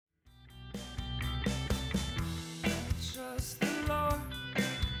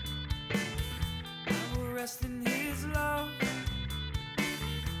rest in his love.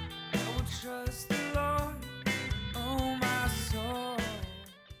 I will trust the Lord, oh my soul.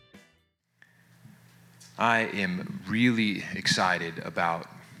 I am really excited about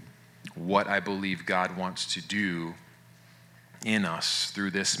what I believe God wants to do in us through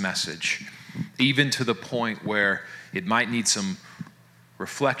this message, even to the point where it might need some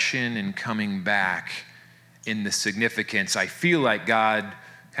reflection and coming back in the significance. I feel like God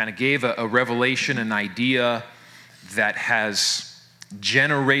kind of gave a revelation, an idea that has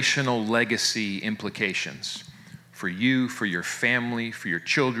generational legacy implications for you, for your family, for your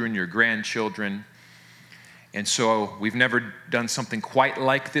children, your grandchildren. And so we've never done something quite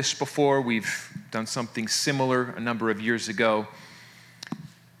like this before. We've done something similar a number of years ago.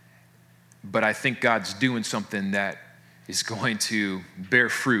 But I think God's doing something that is going to bear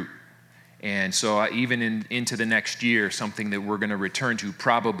fruit. And so even into the next year, something that we're going to return to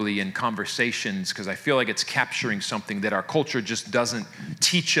probably in conversations, because I feel like it's capturing something that our culture just doesn't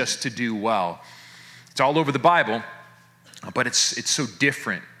teach us to do well. It's all over the Bible, but it's so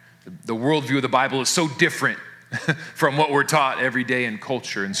different. The worldview of the Bible is so different from what we're taught every day in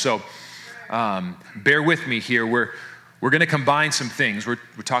culture. And so bear with me here. We're going to combine some things. We're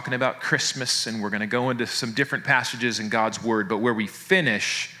talking about Christmas, and we're going to go into some different passages in God's Word. But where we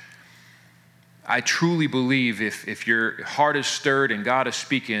finish, I truly believe if your heart is stirred and God is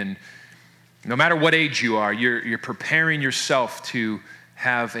speaking, no matter what age you are, you're preparing yourself to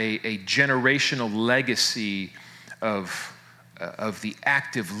have a generational legacy of the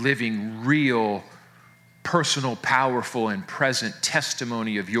active, living, real, personal, powerful, and present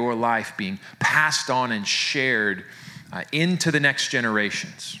testimony of your life being passed on and shared into the next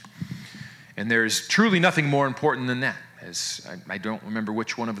generations. And there's truly nothing more important than that. As I don't remember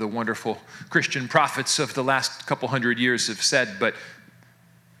which one of the wonderful Christian prophets of the last couple hundred years have said, but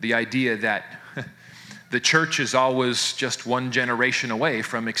the idea that the church is always just one generation away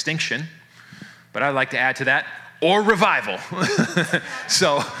from extinction. But I'd like to add to that, or revival.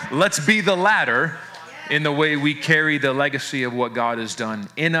 So let's be the latter in the way we carry the legacy of what God has done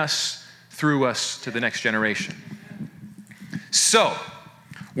in us, through us, to the next generation. So,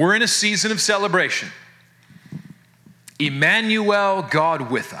 we're in a season of celebration. Immanuel,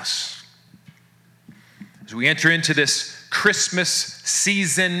 God with us. As we enter into this Christmas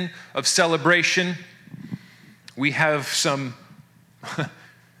season of celebration, we have some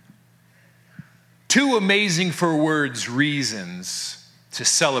too amazing for words reasons to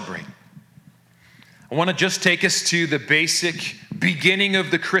celebrate. I want to just take us to the basic beginning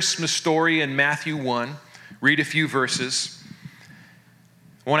of the Christmas story in Matthew 1, read a few verses.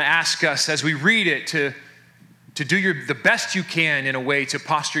 I want to ask us as we read it to do the best you can in a way to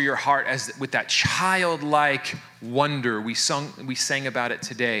posture your heart as with that childlike wonder. We sang about it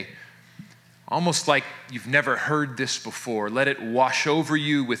today. Almost like you've never heard this before. Let it wash over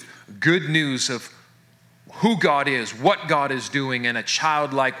you with good news of who God is, what God is doing, and a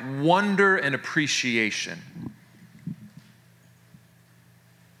childlike wonder and appreciation.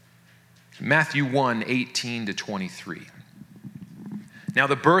 Matthew 1, 18 to 23. Now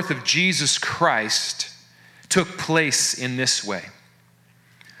the birth of Jesus Christ took place in this way.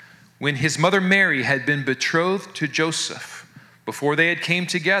 When his mother Mary had been betrothed to Joseph, before they had came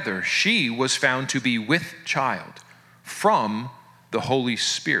together, she was found to be with child from the Holy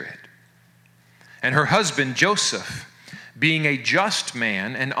Spirit. And her husband Joseph, being a just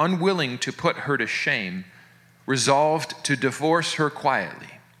man and unwilling to put her to shame, resolved to divorce her quietly.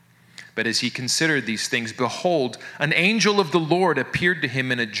 But as he considered these things, behold, an angel of the Lord appeared to him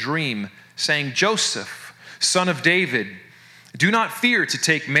in a dream, saying, Joseph, son of David, do not fear to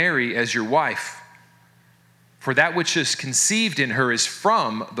take Mary as your wife, for that which is conceived in her is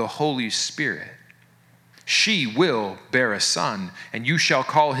from the Holy Spirit. She will bear a son, and you shall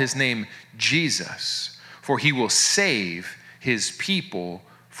call his name Jesus, for he will save his people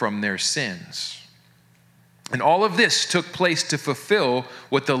from their sins. And all of this took place to fulfill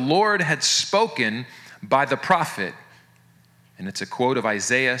what the Lord had spoken by the prophet. And it's a quote of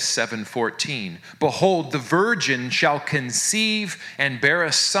Isaiah 7:14. Behold, the virgin shall conceive and bear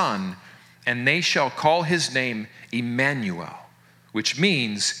a son, and they shall call his name Immanuel, which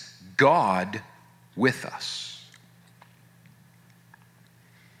means God with us.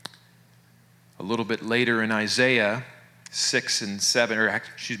 A little bit later in Isaiah 6 and 7,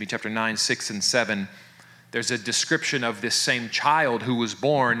 chapter 9, 6 and 7, there's a description of this same child who was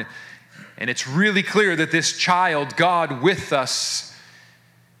born, and it's really clear that this child, God with us,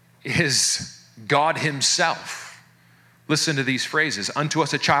 is God himself. Listen to these phrases. Unto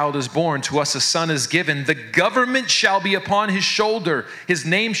us a child is born, to us a son is given. The government shall be upon his shoulder. His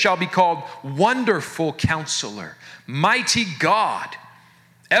name shall be called Wonderful Counselor, Mighty God,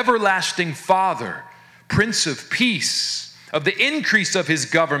 Everlasting Father, Prince of Peace. Of the increase of his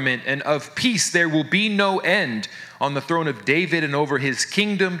government and of peace there will be no end on the throne of David and over his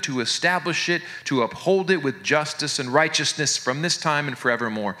kingdom, to establish it, to uphold it with justice and righteousness from this time and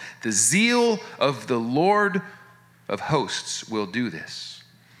forevermore. The zeal of the Lord of hosts will do this.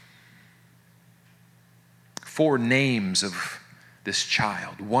 4 names of this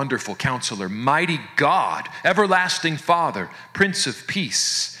child: Wonderful Counselor, Mighty God, Everlasting Father, Prince of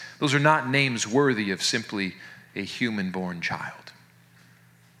Peace. Those are not names worthy of simply a human-born child.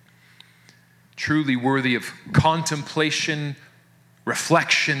 Truly worthy of contemplation,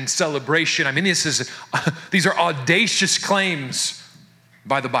 reflection, celebration. I mean, these are audacious claims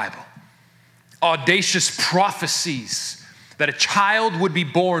by the Bible. Audacious prophecies that a child would be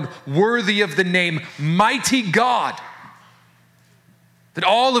born worthy of the name Mighty God. That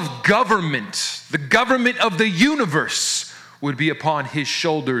all of government, the government of the universe, would be upon his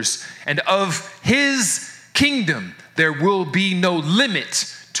shoulders, and of his kingdom there will be no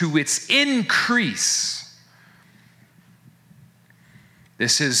limit to its increase.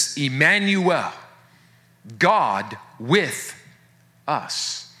 This is Immanuel, God with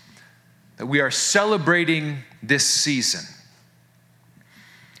us, that we are celebrating this season.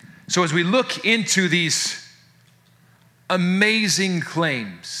 So as we look into these amazing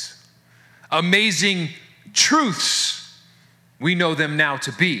claims, amazing truths, we know them now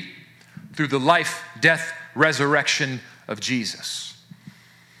to be through the life, death, resurrection of Jesus.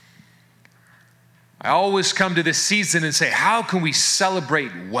 I always come to this season and say, how can we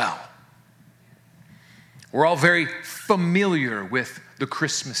celebrate well? We're all very familiar with the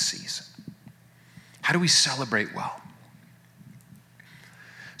Christmas season. How do we celebrate well?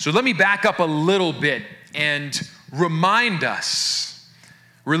 So let me back up a little bit and remind us,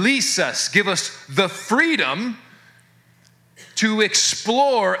 release us, give us the freedom to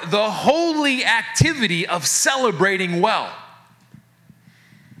explore the holy activity of celebrating well.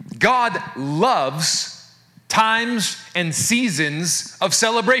 God loves times and seasons of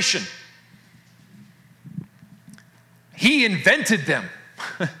celebration. He invented them.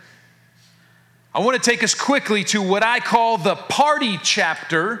 I want to take us quickly to what I call the party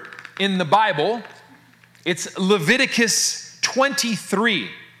chapter in the Bible. It's Leviticus 23.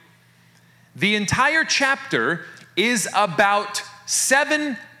 The entire chapter is about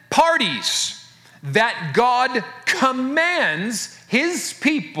 7 parties that God commands his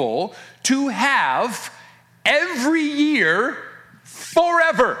people to have every year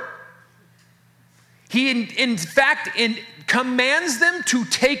forever. He, in fact, commands them to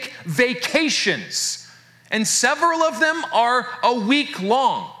take vacations, and several of them are a week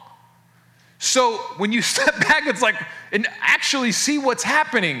long. So when you step back, it's like, and actually see what's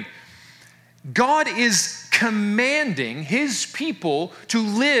happening. God is commanding his people to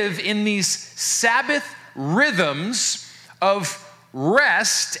live in these Sabbath rhythms of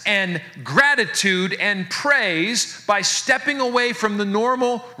rest and gratitude and praise by stepping away from the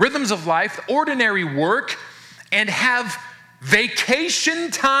normal rhythms of life, ordinary work, and have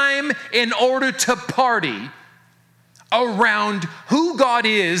vacation time in order to party around who God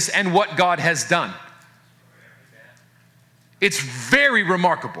is and what God has done. It's very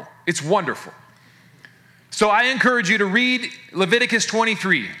remarkable. It's wonderful. So I encourage you to read Leviticus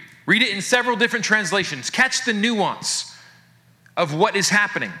 23. Read it in several different translations. Catch the nuance of what is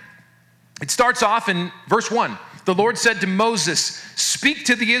happening. It starts off in verse 1. The Lord said to Moses, "Speak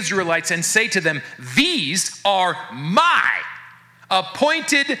to the Israelites and say to them, these are my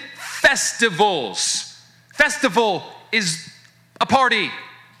appointed festivals." Festival is a party.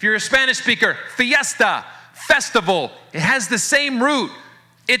 If you're a Spanish speaker, fiesta, festival. It has the same root.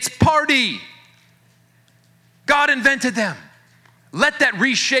 It's party. God invented them. Let that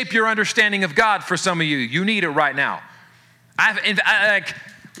reshape your understanding of God for some of you. You need it right now.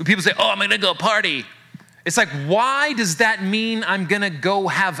 When people say, I'm going to go party. It's like, why does that mean I'm going to go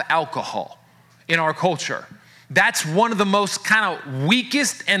have alcohol in our culture? That's one of the most kind of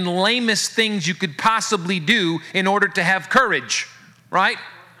weakest and lamest things you could possibly do in order to have courage, right?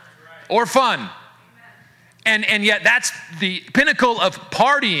 Or fun. And yet that's the pinnacle of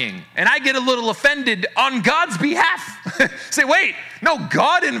partying. And I get a little offended on God's behalf. Say, wait, no,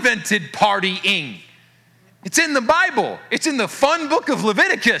 God invented partying. It's in the Bible. It's in the fun book of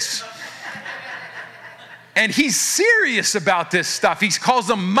Leviticus. And he's serious about this stuff. He calls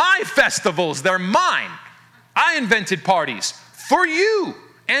them my festivals. They're mine. I invented parties for you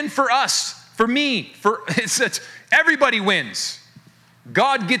and for us, for me. Everybody wins.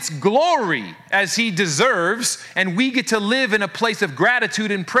 God gets glory as he deserves, and we get to live in a place of gratitude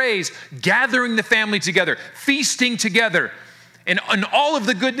and praise, gathering the family together, feasting together, and all of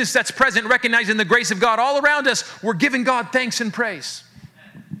the goodness that's present, recognizing the grace of God all around us. We're giving God thanks and praise.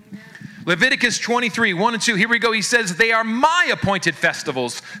 Leviticus 23, 1 and 2, here we go. He says, they are my appointed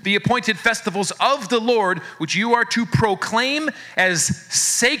festivals, the appointed festivals of the Lord, which you are to proclaim as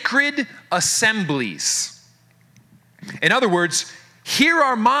sacred assemblies. In other words, here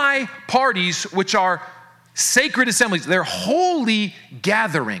are my parties, which are sacred assemblies. They're holy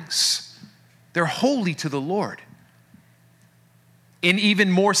gatherings. They're holy to the Lord. In even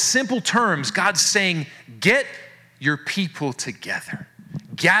more simple terms, God's saying, get your people together.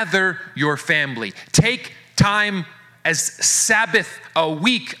 Gather your family. Take time as Sabbath, a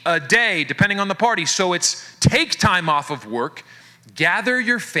week, a day, depending on the party. So it's take time off of work, gather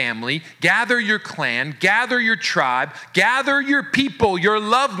your family, gather your clan, gather your tribe, gather your people, your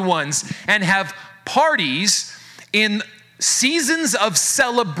loved ones, and have parties in seasons of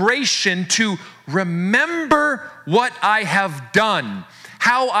celebration to remember what I have done,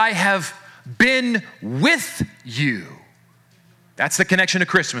 how I have been with you. That's the connection to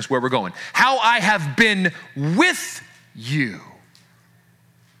Christmas where we're going. How I have been with you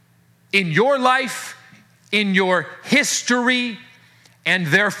in your life, in your history, and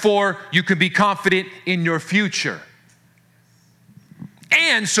therefore you can be confident in your future.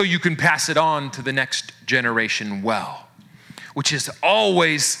 And so you can pass it on to the next generation well, which is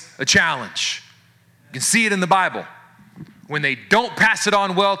always a challenge. You can see it in the Bible. When they don't pass it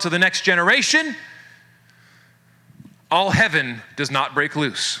on well to the next generation, all heaven does not break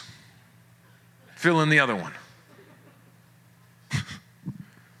loose. Fill in the other one.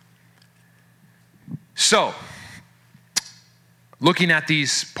 So, looking at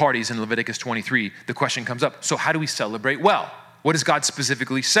these parties in Leviticus 23, the question comes up, so how do we celebrate well? What does God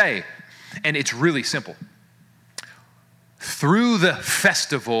specifically say? And it's really simple. Through the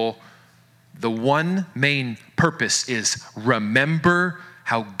festival, the one main purpose is remember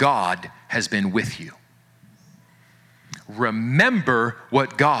how God has been with you. Remember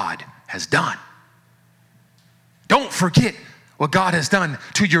what God has done. Don't forget what God has done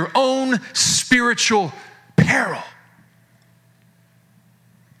to your own spiritual peril.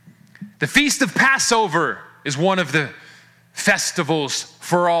 The Feast of Passover is one of the festivals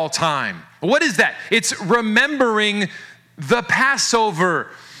for all time. What is that? It's remembering the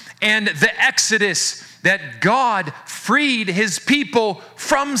Passover and the Exodus, that God freed his people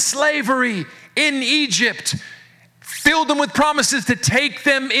from slavery in Egypt, filled them with promises to take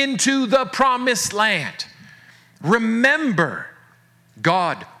them into the promised land. Remember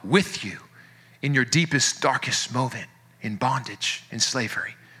God with you in your deepest, darkest moment in bondage, in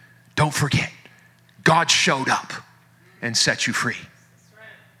slavery. Don't forget, God showed up and set you free.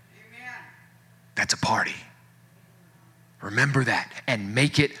 That's a party. Remember that and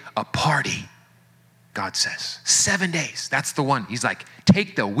make it a party, God says. 7 days, that's the one. He's like,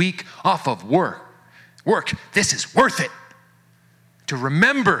 take the week off of work. This is worth it. To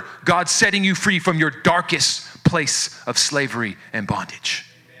remember God setting you free from your darkest place of slavery and bondage.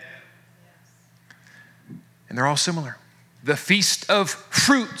 And they're all similar. The Feast of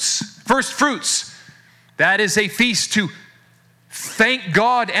Fruits, first fruits. That is a feast to thank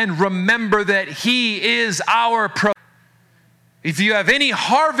God and remember that he is our provider. If you have any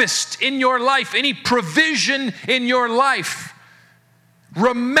harvest in your life, any provision in your life,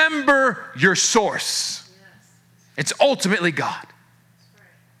 remember your source. It's ultimately God.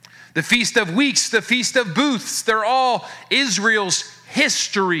 The Feast of Weeks, the Feast of Booths, they're all Israel's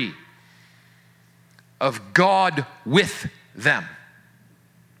history of God with them.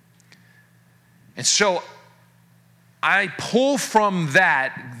 And so I pull from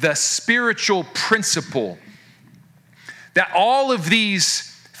that the spiritual principle that all of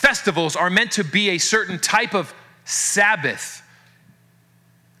these festivals are meant to be a certain type of Sabbath,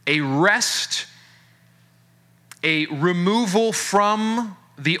 a rest, a removal from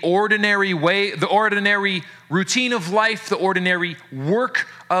the ordinary way, the ordinary routine of life, the ordinary work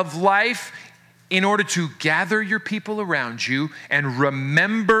of life, in order to gather your people around you and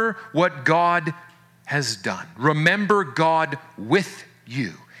remember what God has done. Remember God with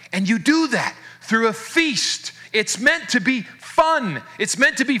you. And you do that through a feast. It's meant to be fun. It's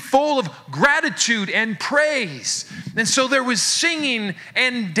meant to be full of gratitude and praise. And so there was singing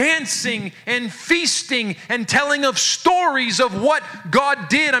and dancing and feasting and telling of stories of what God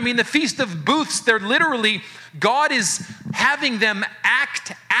did. I mean, the Feast of Booths, they're literally, God is having them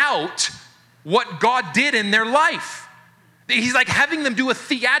act out what God did in their life. He's like having them do a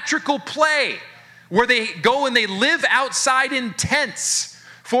theatrical play where they go and they live outside in tents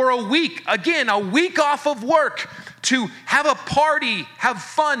for a week. Again, a week off of work to have a party, have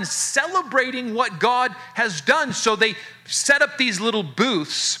fun, celebrating what God has done. So they set up these little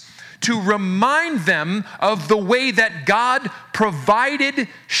booths to remind them of the way that God provided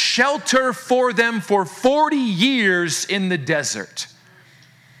shelter for them for 40 years in the desert.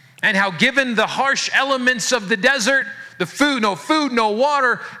 And how, given the harsh elements of the desert, the food, no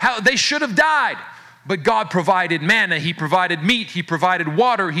water, how they should have died. But God provided manna, He provided meat, He provided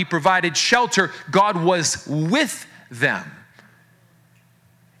water, He provided shelter. God was with them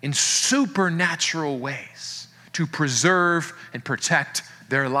in supernatural ways to preserve and protect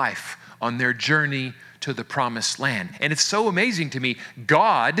their life on their journey to the promised land. And it's so amazing to me.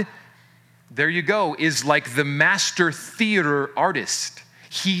 God, there you go, is like the master theater artist.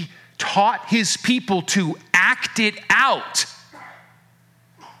 He taught His people to act it out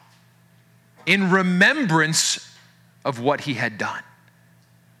in remembrance of what He had done.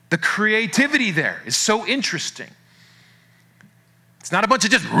 The creativity there is so interesting. It's not a bunch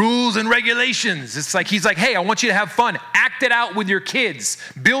of just rules and regulations. It's like He's like, hey, I want you to have fun. Act it out with your kids.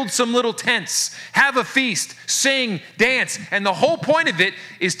 Build some little tents. Have a feast. Sing, dance. And the whole point of it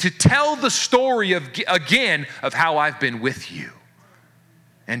is to tell the story again of how I've been with you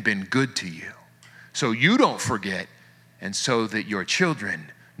and been good to you, so you don't forget, and so that your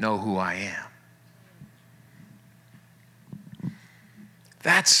children know who I am.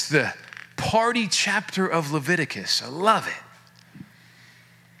 That's the party chapter of Leviticus. I love it.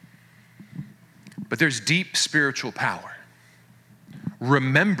 But there's deep spiritual power.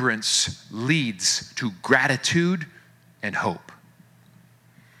 Remembrance leads to gratitude and hope.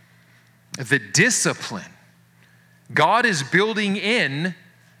 The discipline, God is building in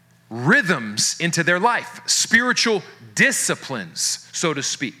rhythms into their life, spiritual disciplines, so to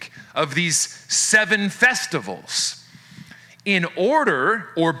speak, of these 7 festivals, in order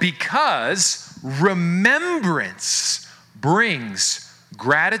or because remembrance brings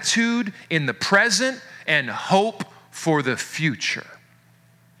gratitude in the present and hope for the future.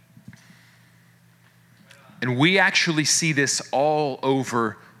 And we actually see this all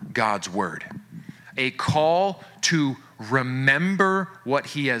over God's word. A call to remember what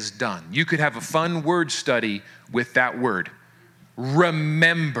He has done. You could have a fun word study with that word.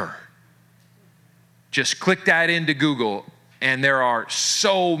 Remember. Just click that into Google, and there are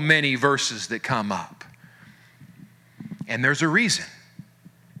so many verses that come up. And there's a reason.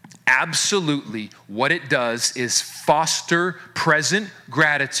 Absolutely, what it does is foster present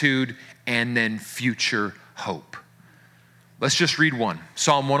gratitude and then future hope. Let's just read one.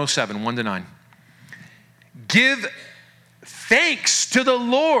 Psalm 107, 1-9. Give thanks to the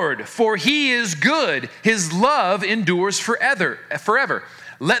Lord, for He is good. His love endures forever.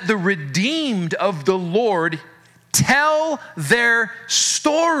 Let the redeemed of the Lord tell their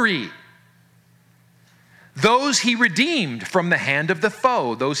story. Those He redeemed from the hand of the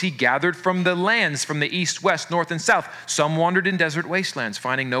foe, those He gathered from the lands, from the east, west, north, and south. Some wandered in desert wastelands,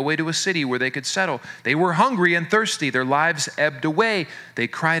 finding no way to a city where they could settle. They were hungry and thirsty. Their lives ebbed away. They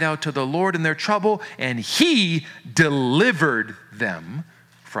cried out to the Lord in their trouble, and He delivered them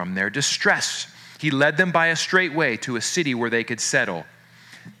from their distress. He led them by a straight way to a city where they could settle.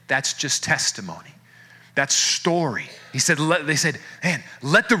 That's just testimony. That's story. They said, man,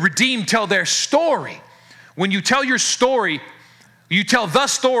 let the redeemed tell their story. When you tell your story, you tell the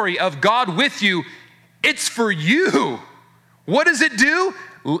story of God with you, it's for you. What does it do?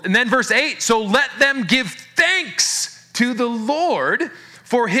 And then verse 8, so let them give thanks to the Lord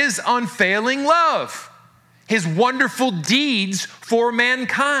for His unfailing love, His wonderful deeds for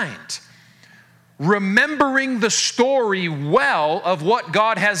mankind. Remembering the story well of what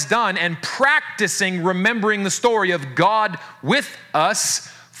God has done and practicing remembering the story of God with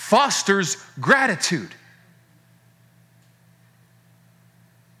us fosters gratitude.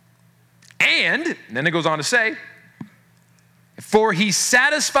 And then it goes on to say, for He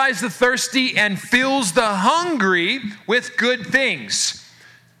satisfies the thirsty and fills the hungry with good things.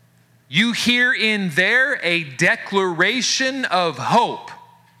 You hear in there a declaration of hope.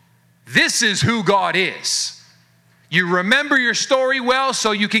 This is who God is. You remember your story well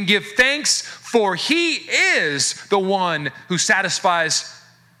so you can give thanks, for He is the one who satisfies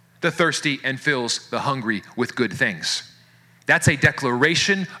the thirsty and fills the hungry with good things. That's a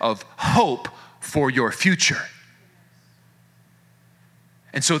declaration of hope for your future.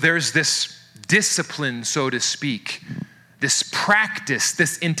 And so there's this discipline, so to speak, this practice,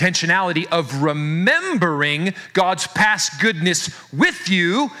 this intentionality of remembering God's past goodness with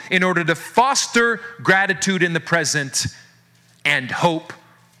you in order to foster gratitude in the present and hope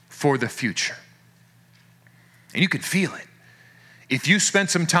for the future. And you can feel it. If you spent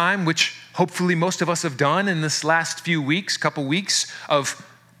some time, which hopefully most of us have done in this last few weeks, couple weeks of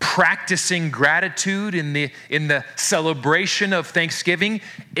practicing gratitude in the celebration of Thanksgiving,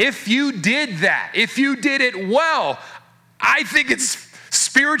 if you did that, if you did it well, I think it's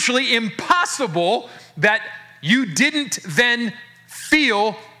spiritually impossible that you didn't then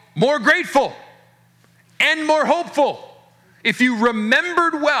feel more grateful and more hopeful. If you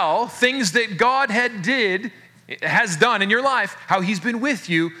remembered well things that God has done in your life, how he's been with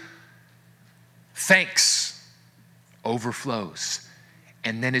you, thanks overflows.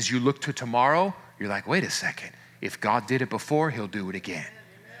 And then as you look to tomorrow, you're like, wait a second. If God did it before, he'll do it again.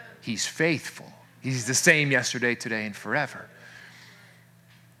 He's faithful. He's the same yesterday, today, and forever.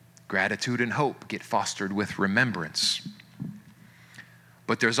 Gratitude and hope get fostered with remembrance.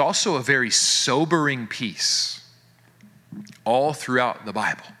 But there's also a very sobering piece all throughout the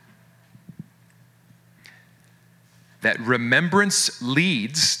Bible. That remembrance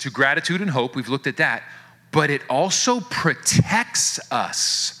leads to gratitude and hope. We've looked at that. But it also protects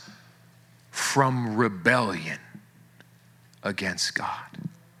us from rebellion against God,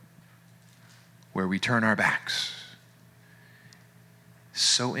 where we turn our backs.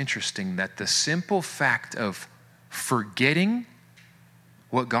 So interesting that the simple fact of forgetting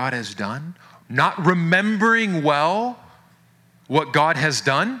what God has done, not remembering well what God has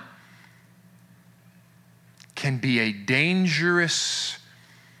done, can be a dangerous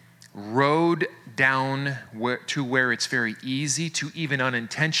road down to where it's very easy to even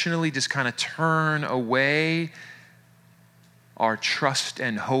unintentionally just kind of turn away our trust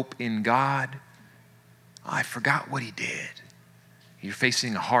and hope in God. Oh, I forgot what he did. You're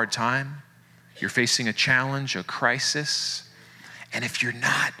facing a hard time. You're facing a challenge, a crisis. And if you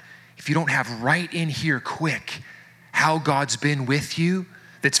don't have right in here quick how God's been with you,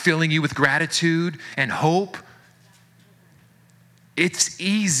 that's filling you with gratitude and hope, it's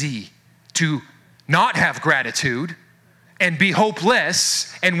easy to not have gratitude and be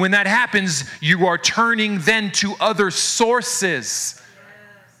hopeless. And when that happens, you are turning then to other sources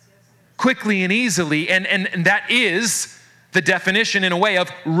quickly and easily. And that is the definition, in a way,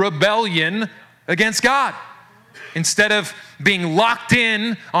 of rebellion against God. Instead of being locked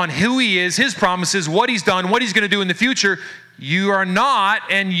in on who he is, his promises, what he's done, what he's going to do in the future, you are not,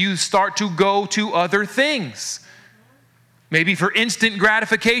 and you start to go to other things. Maybe for instant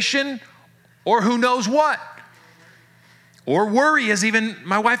gratification, or who knows what. Or worry, as even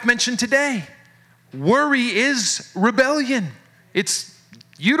my wife mentioned today. Worry is rebellion. It's,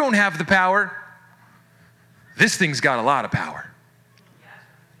 you don't have the power. This thing's got a lot of power.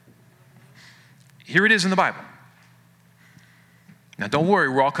 Here it is in the Bible. Now, don't worry,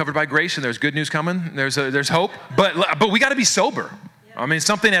 we're all covered by grace, and there's good news coming. There's hope, but we got to be sober. I mean,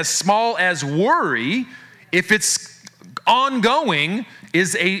 something as small as worry, if it's ongoing,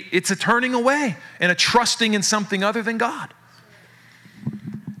 it's a turning away and a trusting in something other than God.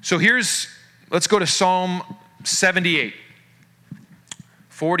 So let's go to Psalm 78,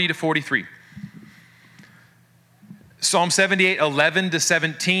 40 to 43. Psalm 78, 11 to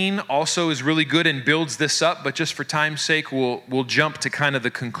 17 also is really good and builds this up, but just for time's sake, we'll jump to kind of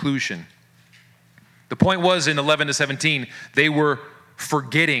the conclusion. The point was in 11 to 17, they were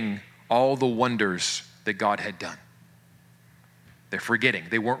forgetting all the wonders that God had done. They're forgetting.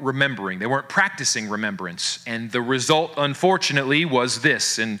 They weren't remembering. They weren't practicing remembrance. And the result, unfortunately, was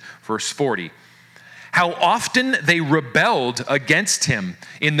this in verse 40. How often they rebelled against him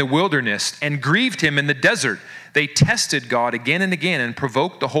in the wilderness and grieved him in the desert. They tested God again and again and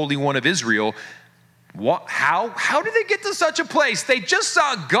provoked the Holy One of Israel. How did they get to such a place? They just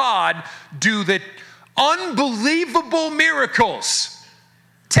saw God do the unbelievable miracles.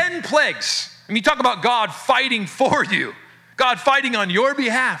 10 plagues. I mean, you talk about God fighting for you. God fighting on your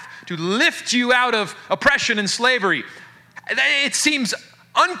behalf to lift you out of oppression and slavery. It seems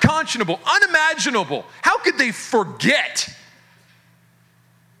unconscionable, unimaginable. How could they forget?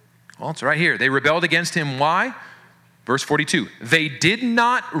 Well, it's right here. They rebelled against him. Why? Verse 42. They did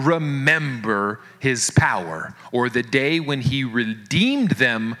not remember his power or the day when he redeemed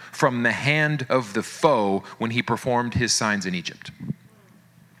them from the hand of the foe when he performed his signs in Egypt.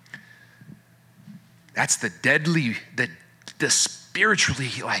 That's the spiritually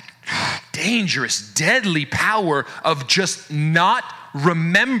dangerous, deadly power of just not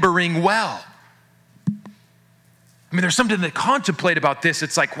remembering well. I mean, there's something to contemplate about this.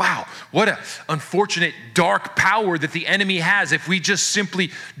 It's like, wow, what an unfortunate dark power that the enemy has if we just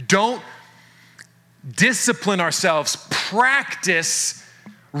simply don't discipline ourselves, practice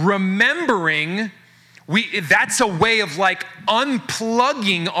remembering That's a way of like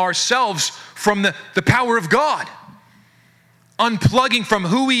unplugging ourselves from the power of God. Unplugging from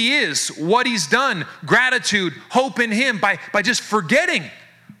who he is, what he's done, gratitude, hope in him by just forgetting.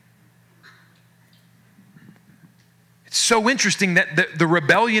 It's so interesting that the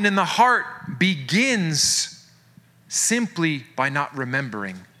rebellion in the heart begins simply by not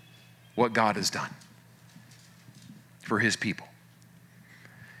remembering what God has done for his people.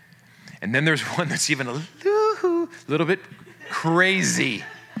 And then there's one that's even a little bit crazy.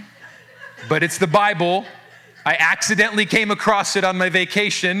 But it's the Bible. I accidentally came across it on my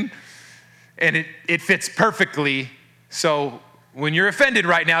vacation, and it fits perfectly. So when you're offended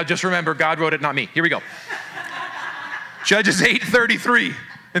right now, just remember God wrote it, not me. Here we go. Judges 8:33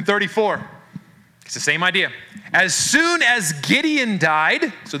 and 34. It's the same idea. As soon as Gideon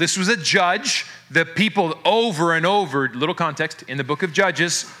died, so this was a judge, the people over and over, little context, in the book of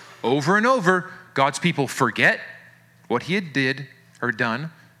Judges, over and over, God's people forget what he had did or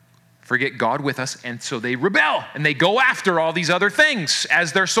done, forget God with us, and so they rebel, and they go after all these other things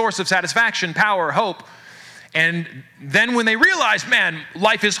as their source of satisfaction, power, hope. And then when they realize, man,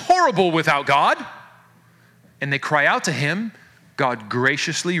 life is horrible without God, and they cry out to him, God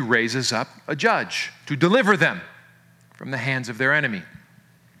graciously raises up a judge to deliver them from the hands of their enemy.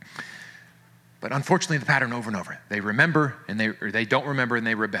 But unfortunately, the pattern over and over. They remember, or they don't remember, and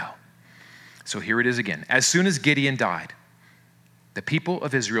they rebel. So here it is again. As soon as Gideon died, the people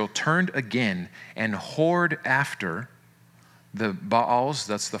of Israel turned again and whored after the Baals,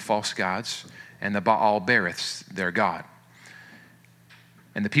 that's the false gods, and the Baal Beriths, their god.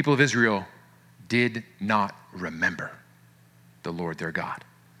 And the people of Israel did not remember the Lord their God,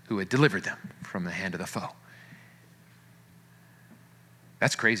 who had delivered them from the hand of the foe.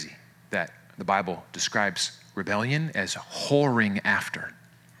 That's crazy that the Bible describes rebellion as whoring after.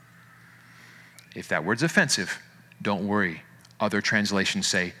 If that word's offensive, don't worry. Other translations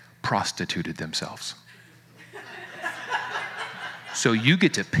say prostituted themselves. So you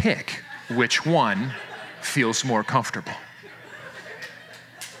get to pick which one feels more comfortable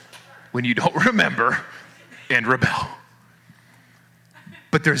when you don't remember and rebel.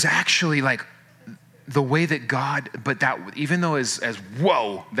 But there's actually like the way that God, but that even though as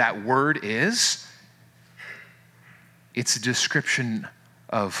whoa that word is, it's a description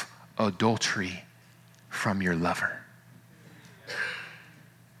of adultery from your lover.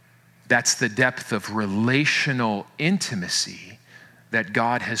 That's the depth of relational intimacy that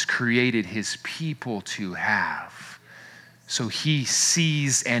God has created his people to have. So he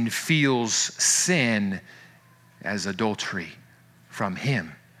sees and feels sin as adultery from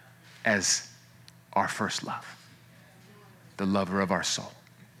him as our first love, the lover of our soul.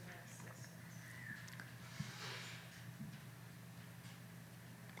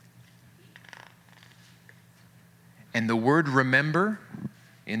 And the word remember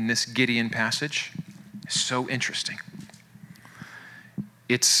in this Gideon passage is so interesting.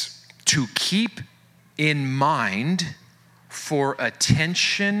 It's to keep in mind for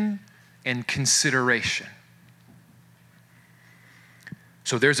attention and consideration.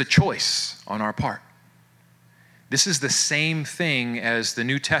 So there's a choice on our part. This is the same thing as the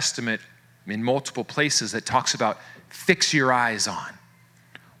New Testament in multiple places that talks about fix your eyes on.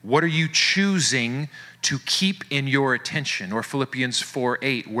 What are you choosing to keep in your attention? Or Philippians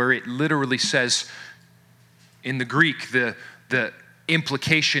 4:8, where it literally says, in the Greek, the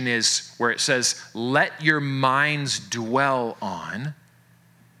implication is where it says, let your minds dwell on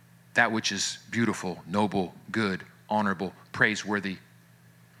that which is beautiful, noble, good, honorable, praiseworthy.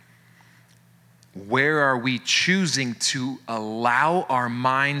 Where are we choosing to allow our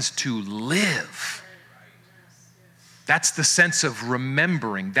minds to live? That's the sense of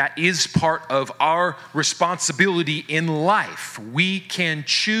remembering. That is part of our responsibility in life. We can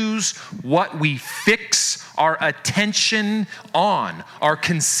choose what we fix our attention on, our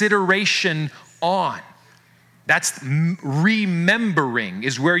consideration on. That's remembering,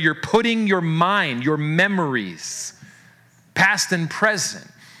 is where you're putting your mind, your memories, past and present.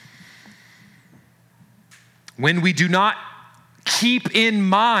 When we do not keep in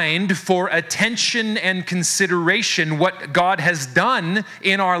mind for attention and consideration what God has done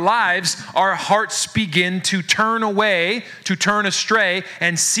in our lives, our hearts begin to turn away, to turn astray,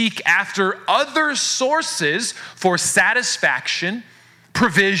 and seek after other sources for satisfaction,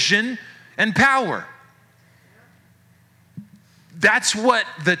 provision, and power. That's what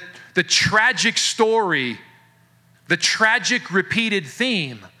the tragic story, the tragic repeated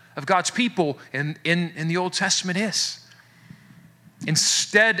theme of God's people in the Old Testament is.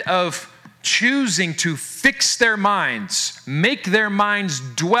 Instead of choosing to fix their minds, make their minds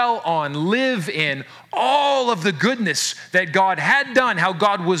dwell on, live in all of the goodness that God had done, how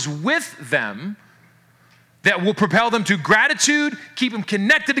God was with them, that will propel them to gratitude, keep them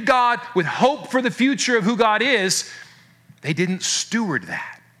connected to God with hope for the future of who God is, they didn't steward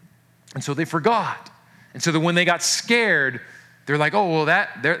that. And so they forgot. And so that when they got scared, they're like, oh, well,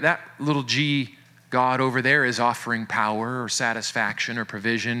 that little G God over there is offering power or satisfaction or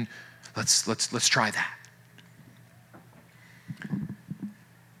provision. Let's try that.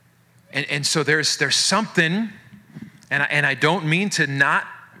 And so there's something, and I don't mean to not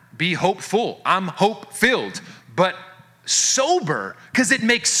be hopeful. I'm hope-filled, but sober, because it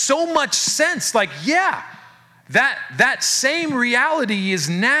makes so much sense. Like, yeah, that same reality is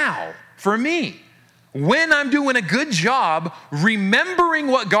now for me. When I'm doing a good job remembering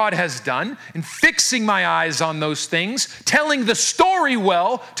what God has done and fixing my eyes on those things, telling the story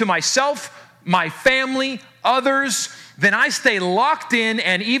well to myself, my family, others, then I stay locked in,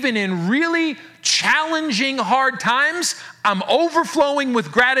 and even in really challenging, hard times, I'm overflowing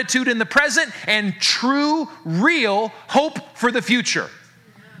with gratitude in the present and true, real hope for the future.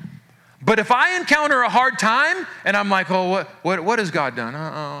 But if I encounter a hard time and I'm like, oh, what has God done?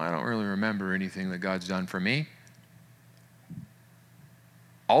 I don't really remember anything that God's done for me.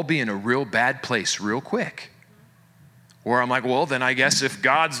 I'll be in a real bad place real quick. Or I'm like, well, then I guess if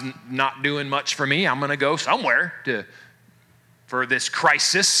God's not doing much for me, I'm going to go somewhere for this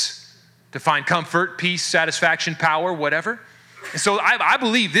crisis to find comfort, peace, satisfaction, power, whatever. And so I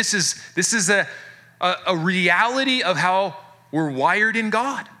believe this is a reality of how we're wired in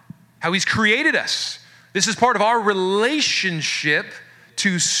God, how He's created us. This is part of our relationship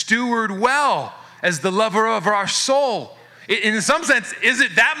to steward well as the lover of our soul. In some sense, is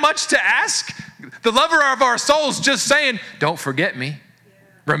it that much to ask? The lover of our souls just saying, don't forget me.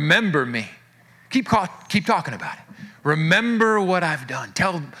 Remember me. Keep talking about it. Remember what I've done.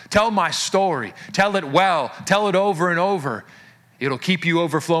 Tell my story. Tell it well. Tell it over and over. It'll keep you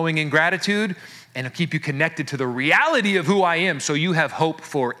overflowing in gratitude, and it'll keep you connected to the reality of who I am, so you have hope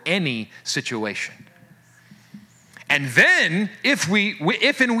for any situation. And then, if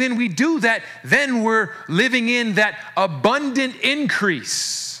and when we do that, then we're living in that abundant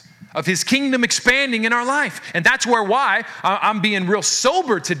increase of His kingdom expanding in our life. And that's why I'm being real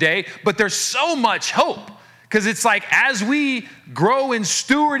sober today, but there's so much hope. Because it's like, as we grow in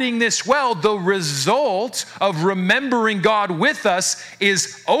stewarding this well, the result of remembering God with us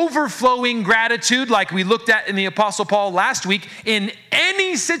is overflowing gratitude, like we looked at in the Apostle Paul last week, in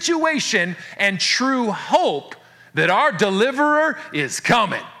any situation, and true hope that our deliverer is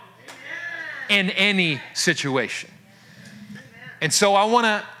coming in any situation. And so I want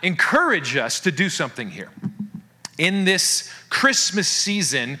to encourage us to do something here in this Christmas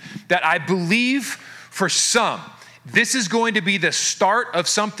season that I believe for some, this is going to be the start of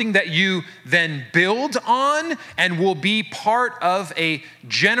something that you then build on and will be part of a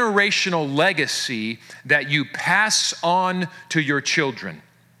generational legacy that you pass on to your children.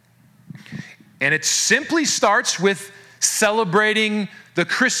 And it simply starts with celebrating the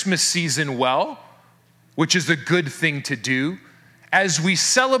Christmas season well, which is a good thing to do. As we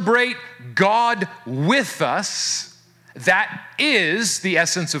celebrate God with us, that is the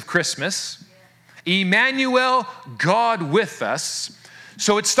essence of Christmas. Immanuel, God with us.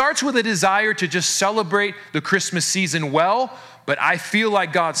 So it starts with a desire to just celebrate the Christmas season well, but I feel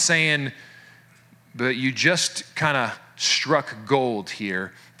like God's saying, but you just kind of struck gold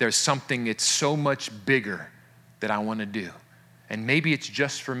here. There's something that's so much bigger that I want to do. And maybe it's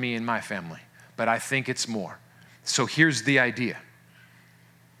just for me and my family, but I think it's more. So here's the idea.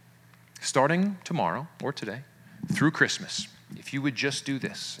 Starting tomorrow or today through Christmas, if you would just do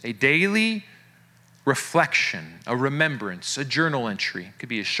this, a daily reflection, a remembrance, a journal entry. It could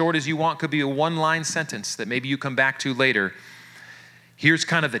be as short as you want, could be a one-line sentence that maybe you come back to later. Here's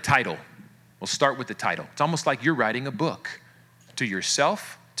kind of the title. We'll start with the title. It's almost like you're writing a book to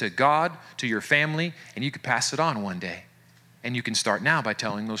yourself, to God, to your family, and you could pass it on one day. And you can start now by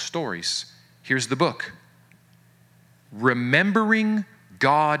telling those stories. Here's the book. Remembering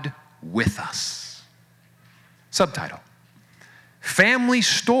God with Us. Subtitle. Family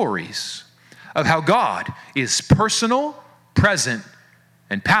Stories of how God is personal, present,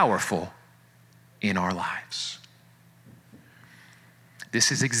 and powerful in our lives.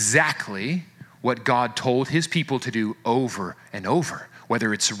 This is exactly what God told His people to do over and over,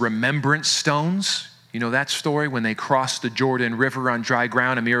 whether it's remembrance stones You know that story when they crossed the Jordan River on dry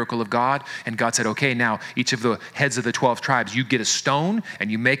ground, a miracle of God? And God said, okay, now each of the heads of the 12 tribes, you get a stone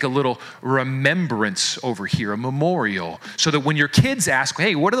and you make a little remembrance over here, a memorial, so that when your kids ask,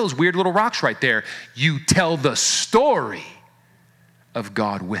 hey, what are those weird little rocks right there? You tell the story of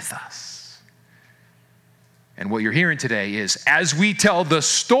God with us. And what you're hearing today is, as we tell the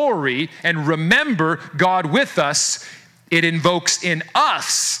story and remember God with us, it invokes in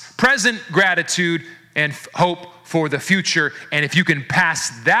us present gratitude and hope for the future. And if you can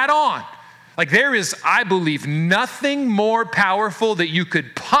pass that on, like there is, I believe, nothing more powerful that you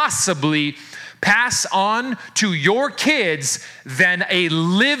could possibly pass on to your kids than a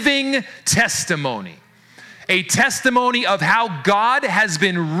living testimony. A testimony of how God has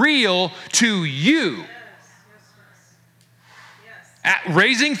been real to you. At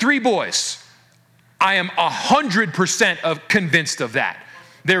raising 3 boys, I am 100% convinced of that.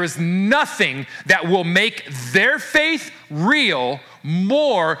 There is nothing that will make their faith real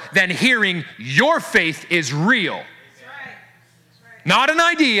more than hearing your faith is real. That's right. Not an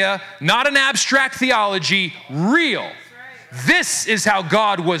idea, not an abstract theology, real. Right. This is how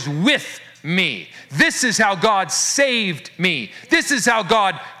God was with me. This is how God saved me. This is how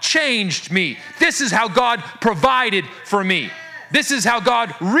God changed me. This is how God provided for me. This is how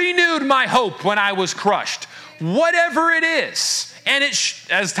God renewed my hope when I was crushed. Whatever it is. And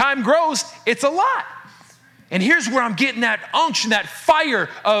as time grows, it's a lot. And here's where I'm getting that unction, that fire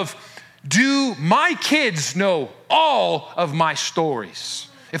of, do my kids know all of my stories?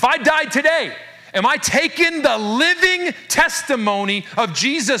 If I died today, am I taking the living testimony of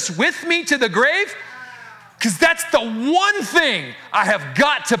Jesus with me to the grave? Because that's the one thing I have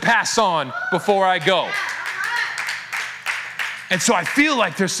got to pass on before I go. And so I feel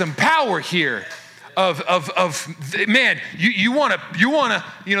like there's some power here of man, you want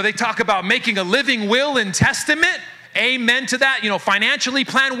to, they talk about making a living will and testament. Amen to that. Financially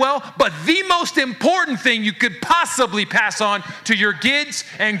plan well. But the most important thing you could possibly pass on to your kids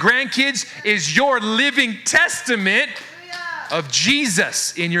and grandkids is your living testament of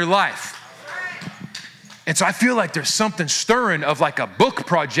Jesus in your life. And so I feel like there's something stirring of like a book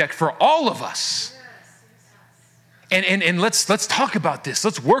project for all of us. And let's talk about this.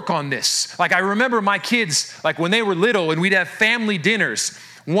 Let's work on this. Like I remember my kids, like when they were little and we'd have family dinners,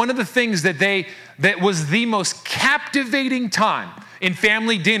 one of the things that was the most captivating time in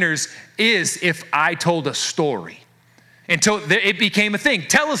family dinners is if I told a story. Until it became a thing.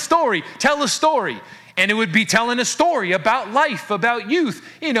 Tell a story. And it would be telling a story about life, about youth,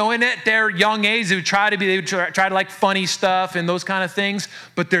 and at their young age, they would try to like funny stuff and those kind of things.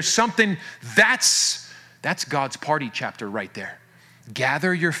 But there's something that's God's party chapter right there.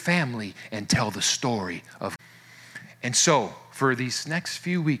 Gather your family and tell the story of. And so for these next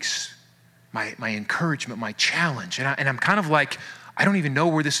few weeks, my encouragement, my challenge, and I'm kind of like, I don't even know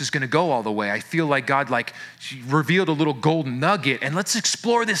where this is going to go all the way. I feel like God revealed a little golden nugget, and let's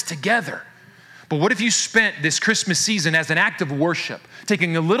explore this together. But what if you spent this Christmas season as an act of worship,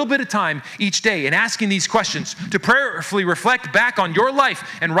 taking a little bit of time each day and asking these questions to prayerfully reflect back on your life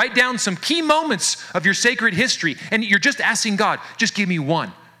and write down some key moments of your sacred history. And you're just asking God, just give me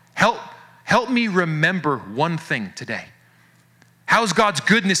one. Help me remember one thing today. How has God's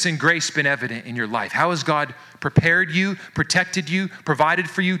goodness and grace been evident in your life? How has God prepared you, protected you, provided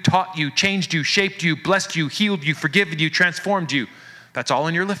for you, taught you, changed you, shaped you, blessed you, healed you, forgiven you, transformed you? That's all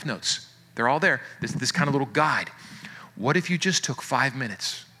in your lift notes. They're all there, this kind of little guide. What if you just took 5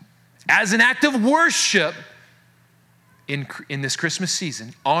 minutes as an act of worship in this Christmas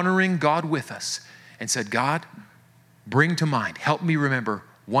season, honoring God with us, and said, God, bring to mind, help me remember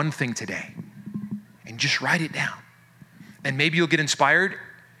one thing today, and just write it down. And maybe you'll get inspired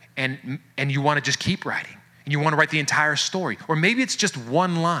and you want to just keep writing, and you want to write the entire story. Or maybe it's just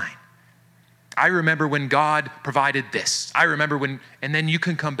one line. I remember when God provided this. I remember when, and then you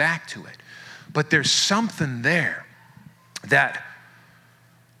can come back to it. But there's something there that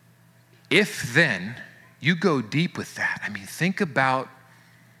if then you go deep with that, think about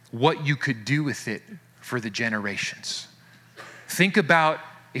what you could do with it for the generations. Think about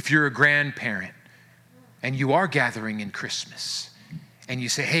if you're a grandparent and you are gathering in Christmas and you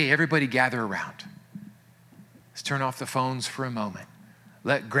say, hey, everybody gather around. Let's turn off the phones for a moment.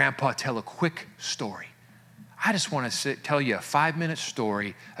 Let Grandpa tell a quick story. I just want to tell you a 5-minute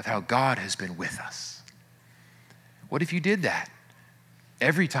story of how God has been with us. What if you did that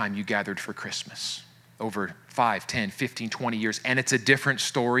every time you gathered for Christmas over 5, 10, 15, 20 years, and it's a different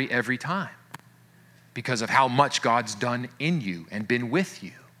story every time because of how much God's done in you and been with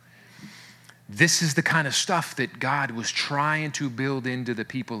you? This is the kind of stuff that God was trying to build into the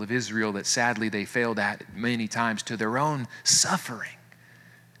people of Israel that sadly they failed at many times to their own suffering.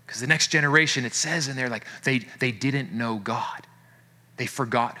 Because the next generation, it says in there, like they didn't know God. They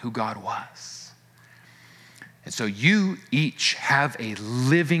forgot who God was. And so you each have a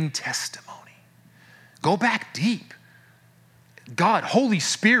living testimony. Go back deep. God, Holy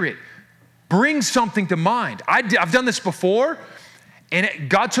Spirit, bring something to mind. I've done this before, and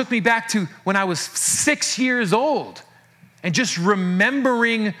God took me back to when I was 6 years old and just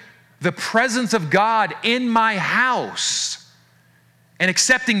remembering the presence of God in my house and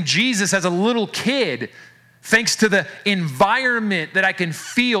accepting Jesus as a little kid, thanks to the environment that I can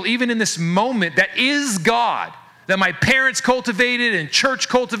feel even in this moment that is God, that my parents cultivated and church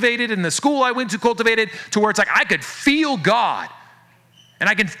cultivated and the school I went to cultivated, to where it's like I could feel God. And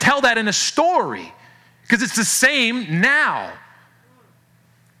I can tell that in a story because it's the same now.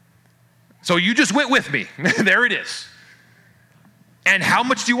 So you just went with me. There it is. And how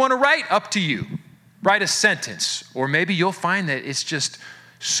much do you want to write? Up to you. Write a sentence. Or maybe you'll find that it's just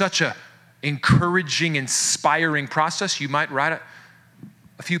such a encouraging, inspiring process. You might write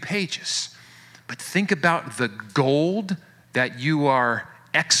a few pages. But think about the gold that you are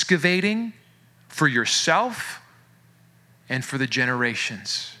excavating for yourself and for the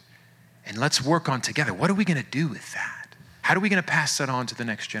generations. And let's work on together. What are we going to do with that? How are we going to pass that on to the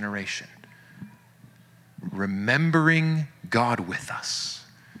next generation? Remembering God with us.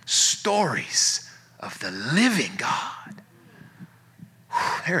 Stories of the living God.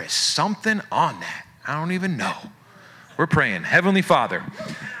 Whew, there is something on that. I don't even know. We're praying. Heavenly Father,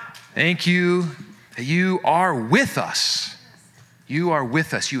 thank you that you are with us. You are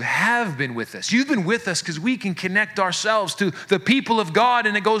with us. You have been with us. You've been with us because we can connect ourselves to the people of God,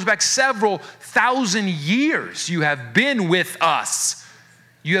 and it goes back several thousand years. You have been with us.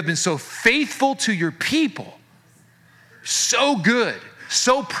 You have been so faithful to your people. So good,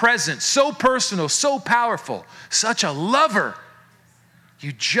 so present, so personal, so powerful, such a lover.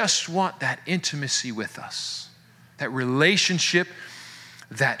 You just want that intimacy with us, that relationship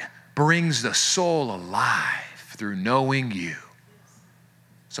that brings the soul alive through knowing you.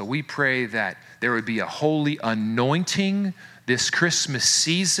 So we pray that there would be a holy anointing this Christmas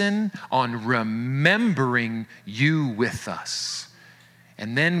season on remembering you with us.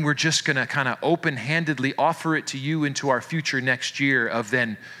 And then we're just going to kind of open-handedly offer it to you into our future next year of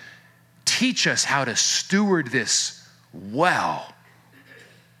then teach us how to steward this well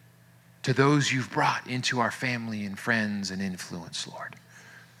to those you've brought into our family and friends and influence, Lord.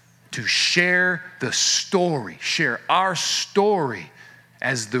 To share the story, share our story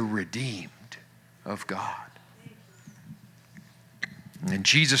as the redeemed of God. In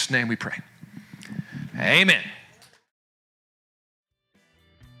Jesus' name we pray. Amen.